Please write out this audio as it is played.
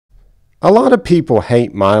A lot of people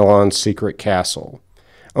hate MIlon's Secret Castle.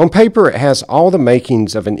 On paper, it has all the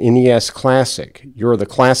makings of an NES classic. You're the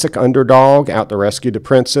classic underdog out to rescue the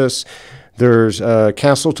princess. There's a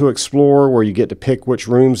castle to explore where you get to pick which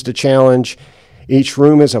rooms to challenge. Each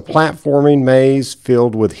room is a platforming maze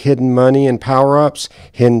filled with hidden money and power-ups,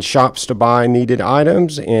 hidden shops to buy needed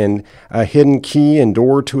items, and a hidden key and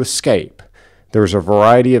door to escape. There's a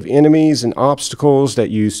variety of enemies and obstacles that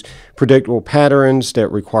use predictable patterns that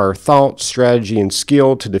require thought, strategy, and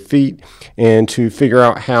skill to defeat and to figure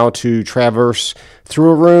out how to traverse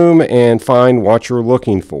through a room and find what you're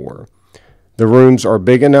looking for. The rooms are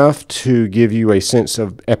big enough to give you a sense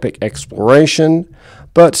of epic exploration,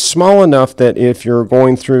 but small enough that if you're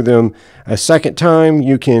going through them a second time,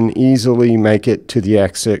 you can easily make it to the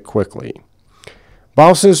exit quickly.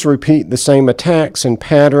 Bosses repeat the same attacks and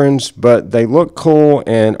patterns, but they look cool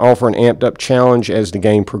and offer an amped up challenge as the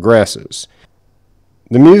game progresses.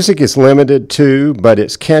 The music is limited too, but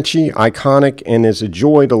it's catchy, iconic, and is a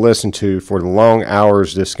joy to listen to for the long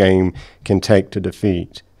hours this game can take to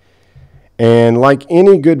defeat. And like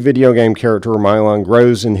any good video game character, MIlon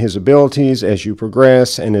grows in his abilities as you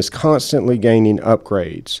progress and is constantly gaining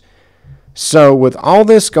upgrades. So with all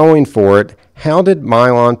this going for it, how did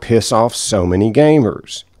MIlon piss off so many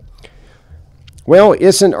gamers? Well,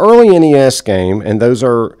 it's an early NES game, and those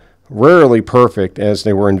are rarely perfect as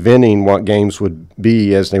they were inventing what games would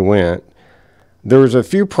be as they went. There's a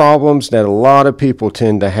few problems that a lot of people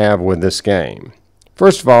tend to have with this game.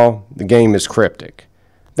 First of all, the game is cryptic.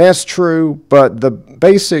 That's true, but the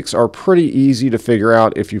basics are pretty easy to figure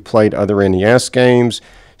out if you've played other NES games.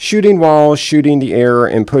 Shooting walls, shooting the air,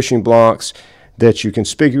 and pushing blocks that you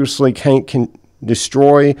conspicuously can't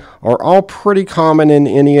destroy are all pretty common in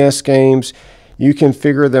NES games. You can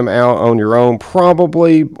figure them out on your own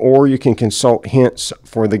probably, or you can consult hints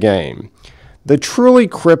for the game. The truly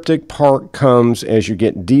cryptic part comes as you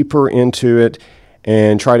get deeper into it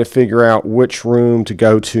and try to figure out which room to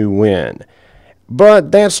go to when.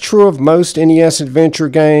 But that's true of most NES adventure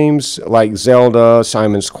games like Zelda,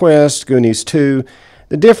 Simon's Quest, Goonies 2.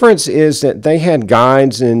 The difference is that they had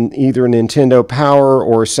guides in either Nintendo Power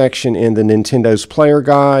or a section in the Nintendo's Player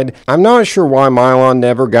Guide. I'm not sure why MIlon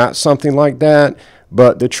never got something like that,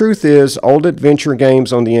 but the truth is old adventure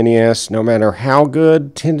games on the NES, no matter how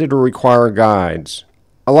good, tended to require guides.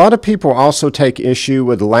 A lot of people also take issue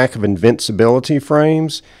with the lack of invincibility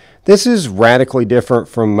frames. This is radically different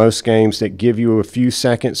from most games that give you a few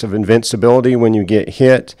seconds of invincibility when you get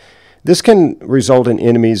hit. This can result in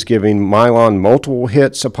enemies giving MIlon multiple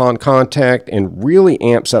hits upon contact and really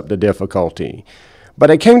amps up the difficulty. But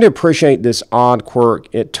I came to appreciate this odd quirk.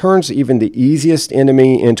 It turns even the easiest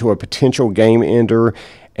enemy into a potential game ender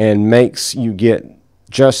and makes you get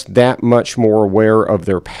just that much more aware of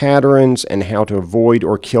their patterns and how to avoid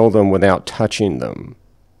or kill them without touching them.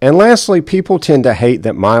 And lastly, people tend to hate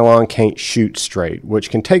that MIlon can't shoot straight, which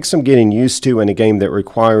can take some getting used to in a game that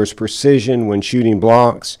requires precision when shooting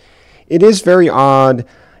blocks. It is very odd.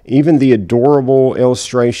 Even the adorable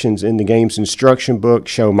illustrations in the game's instruction book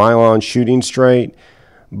show MIlon shooting straight.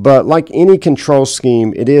 But like any control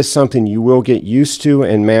scheme, it is something you will get used to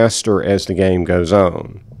and master as the game goes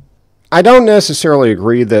on. I don't necessarily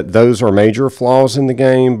agree that those are major flaws in the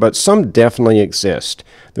game, but some definitely exist.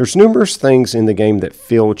 There's numerous things in the game that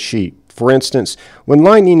feel cheap. For instance, when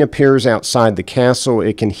lightning appears outside the castle,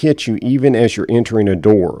 it can hit you even as you're entering a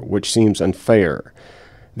door, which seems unfair.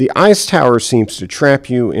 The ice tower seems to trap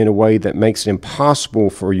you in a way that makes it impossible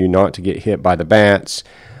for you not to get hit by the bats.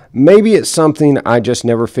 Maybe it's something I just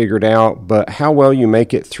never figured out, but how well you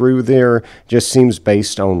make it through there just seems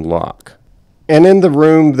based on luck. And in the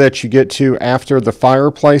room that you get to after the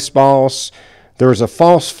fireplace boss, there's a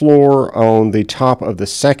false floor on the top of the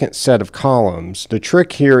second set of columns. The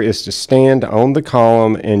trick here is to stand on the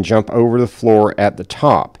column and jump over the floor at the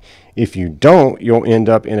top. If you don't, you'll end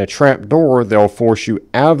up in a trap door that'll force you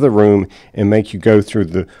out of the room and make you go through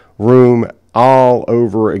the room all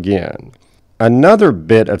over again. Another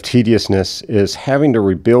bit of tediousness is having to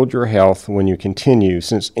rebuild your health when you continue,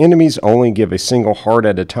 since enemies only give a single heart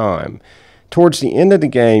at a time. Towards the end of the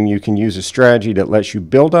game, you can use a strategy that lets you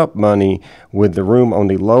build up money with the room on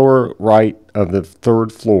the lower right of the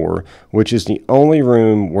third floor, which is the only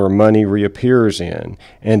room where money reappears in,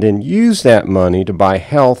 and then use that money to buy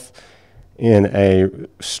health in a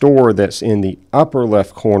store that's in the upper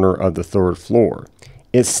left corner of the third floor.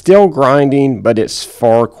 It's still grinding, but it's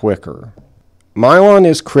far quicker. MIlon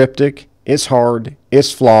is cryptic, it's hard,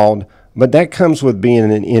 it's flawed, but that comes with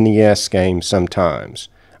being an NES game sometimes.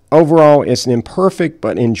 Overall, it's an imperfect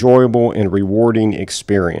but enjoyable and rewarding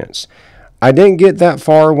experience. I didn't get that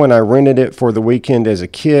far when I rented it for the weekend as a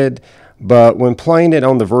kid, But when playing it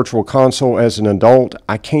on the Virtual Console as an adult,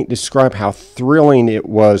 I can't describe how thrilling it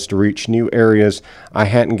was to reach new areas I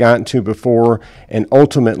hadn't gotten to before and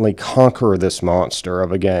ultimately conquer this monster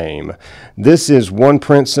of a game. This is one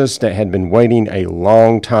princess that had been waiting a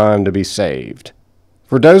long time to be saved.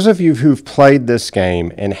 For those of you who've played this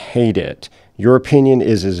game and hate it, your opinion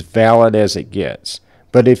is as valid as it gets.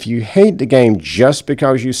 But if you hate the game just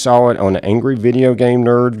because you saw it on an Angry Video Game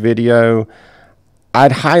Nerd video,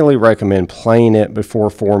 I'd highly recommend playing it before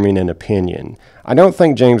forming an opinion. I don't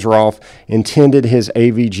think James Rolfe intended his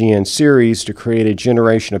AVGN series to create a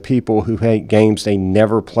generation of people who hate games they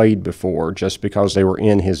never played before just because they were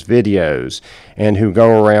in his videos, and who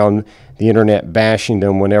go around the internet bashing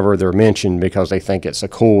them whenever they're mentioned because they think it's a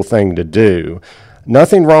cool thing to do.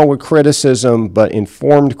 Nothing wrong with criticism, but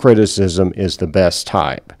informed criticism is the best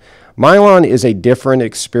type. MIlon is a different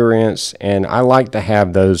experience, and I like to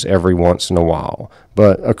have those every once in a while.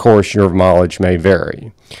 But, of course, your mileage may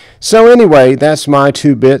vary. So anyway, that's my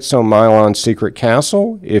 2 bits on MIlon's Secret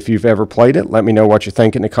Castle. If you've ever played it, let me know what you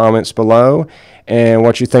think in the comments below and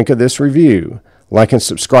what you think of this review. Like and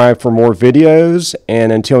subscribe for more videos,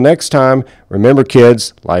 and until next time, remember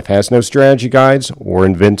kids, life has no strategy guides or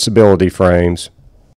invincibility frames.